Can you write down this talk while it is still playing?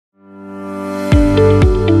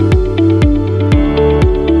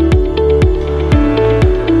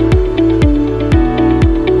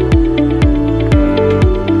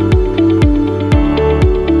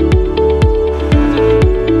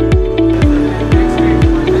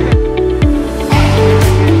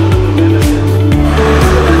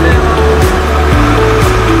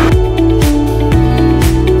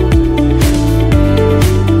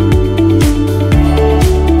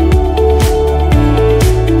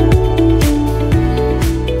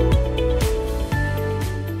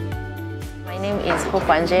Hope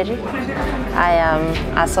Wanjeri. I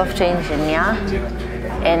am a software engineer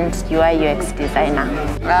and UI UX designer.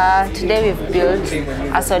 Today we've built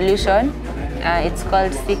a solution. It's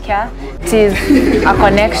called Secure. It is a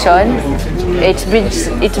connection. It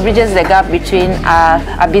bridges the gap between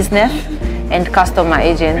a business and customer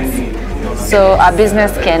agents. So a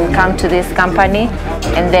business can come to this company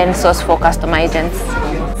and then source for customer agents.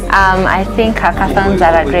 I think hackathons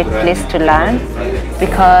are a great place to learn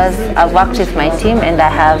because I've worked with my team and I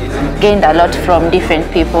have gained a lot from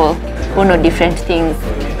different people who know different things.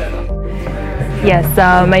 Yes,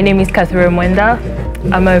 my name is Catherine Mwenda.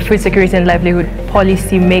 I'm a food security and livelihood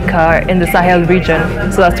policy maker in the Sahel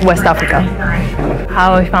region, so that's West Africa.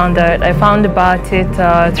 How I found out? I found about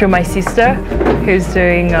it through my sister, who's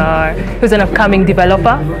an upcoming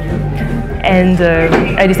developer, and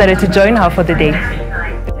I decided to join her for the day.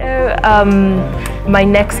 My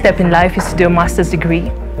next step in life is to do a master's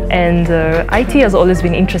degree, and IT has always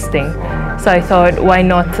been interesting. So I thought, why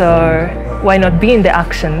not be in the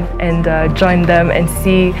action and join them and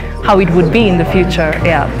see how it would be in the future?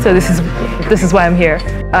 Yeah. So this is why I'm here.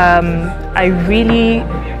 I really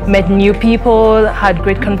met new people, had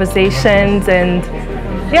great conversations, and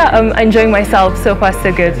yeah, I'm enjoying myself. So far,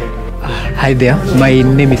 so good. Hi there. My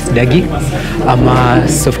name is Dagi. I'm a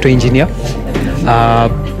software engineer.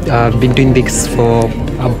 I've been doing this for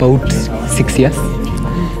about 6 years.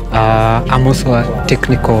 I'm also a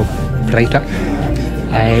technical writer.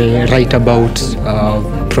 I write about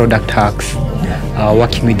product hacks,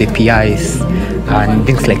 working with APIs and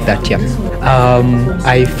things like that. Yeah.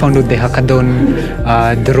 I founded the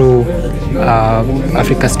hackathon through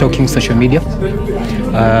Africa's Talking social media.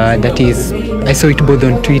 That is, I saw it both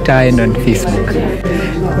on Twitter and on Facebook.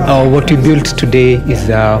 What we built today is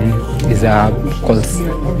a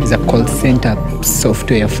call center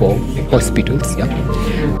software for hospitals. Yeah.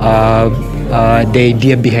 The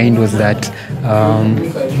idea behind was that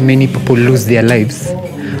many people lose their lives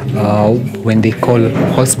when they call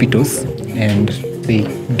hospitals and they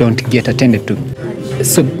don't get attended to.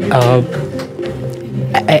 So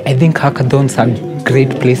I think hackathons are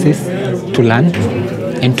great places to learn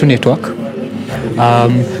and to network.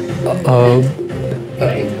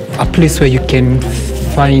 A place where you can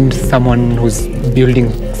find someone who's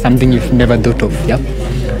building something you've never thought of, yeah,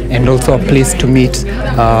 and also a place to meet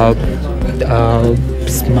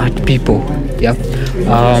smart people, yeah.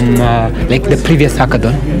 Like the previous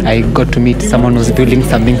hackathon, I got to meet someone who's building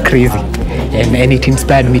something crazy, and it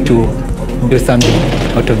inspired me to do something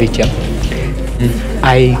out of it, yeah.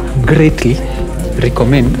 I greatly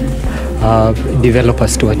recommend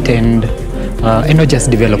developers to attend, and not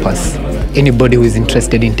just developers, anybody who is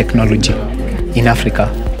interested in technology in Africa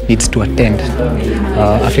needs to attend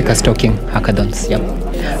Africa's Talking hackathons. Yeah.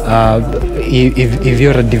 If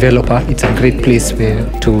you're a developer, it's a great place where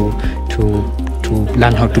to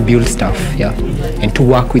learn how to build stuff. Yeah, and to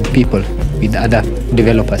work with people, with other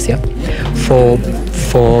developers. Yeah. For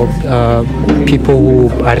people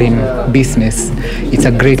who are in business, it's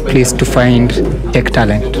a great place to find tech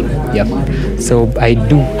talent. Yeah. So I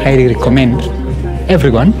do highly recommend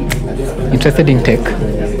everyone interested in tech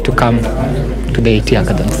to come to the IT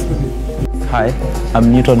hackathons. Hi,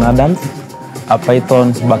 I'm Newton Adams, a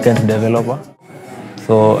Python backend developer.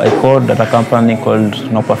 So I code at a company called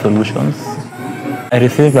Nopa Solutions. I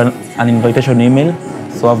received an invitation email,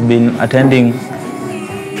 so I've been attending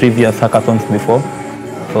previous hackathons before,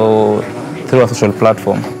 so through a social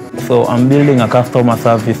platform. So I'm building a customer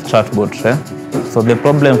service chatbot. So the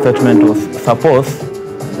problem statement was, suppose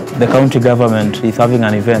the county government is having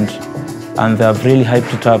an event and they have really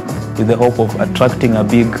hyped it up with the hope of attracting a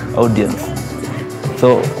big audience.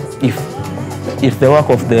 So if the work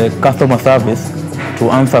of the customer service to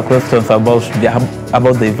answer questions about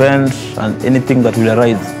the event and anything that will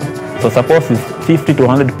arise. So suppose it's 50 to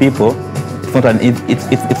 100 people,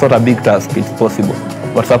 it's not a big task, it's possible.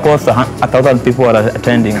 But suppose 1,000 people are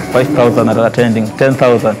attending, 5,000 are attending,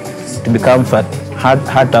 10,000, it becomes a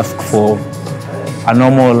hard task for a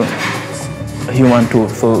normal human too.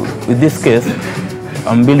 So with this case,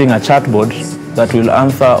 I'm building a chatbot that will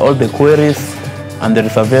answer all the queries and the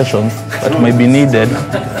reservations that may be needed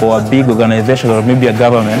for a big organization or maybe a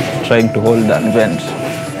government trying to hold an event.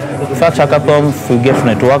 Such hackathons, we get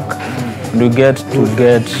network, and we get to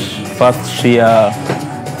get fast share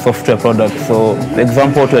software products. So the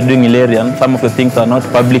example what we're doing in Ilerian, some of the things are not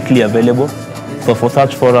publicly available. So for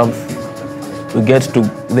such forums, they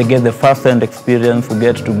get the first-hand experience, we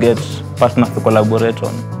get to get partners to collaborate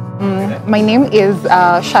on. My name is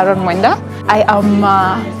Sharon Mwenda. I am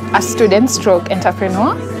a student stroke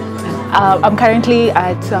entrepreneur. I'm currently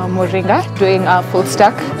at Moringa doing full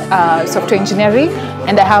stack software engineering,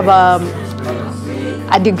 and I have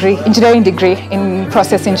a degree, engineering degree in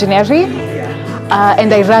process engineering,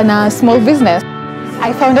 and I run a small business.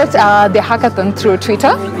 I found out the hackathon through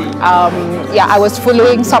Twitter. Yeah, I was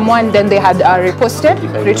following someone, then they had reposted,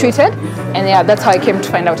 retweeted, and yeah, that's how I came to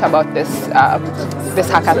find out about this this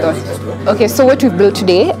hackathon. Okay, so what we've built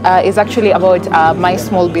today is actually about my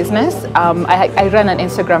small business. I run an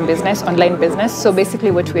Instagram business, online business. So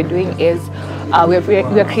basically what we're doing is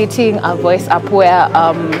we're creating a voice app where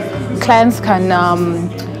clients can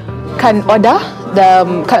order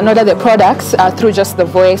the products through just the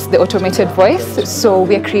voice, the automated voice. So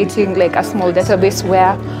we're creating like a small database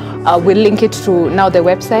where we'll link it to now the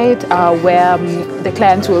website where the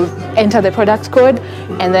client will enter the product code,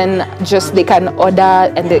 and then just they can order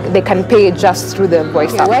and they can pay just through the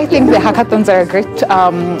voice app. I think the hackathons are a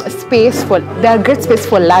great space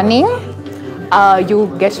for learning.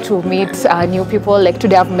 You get to meet new people. Like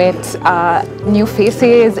today I've met new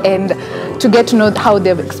faces, and to get to know how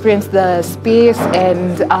they've experienced the space,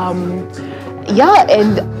 and yeah,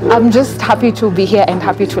 and I'm just happy to be here and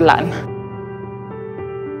happy to learn.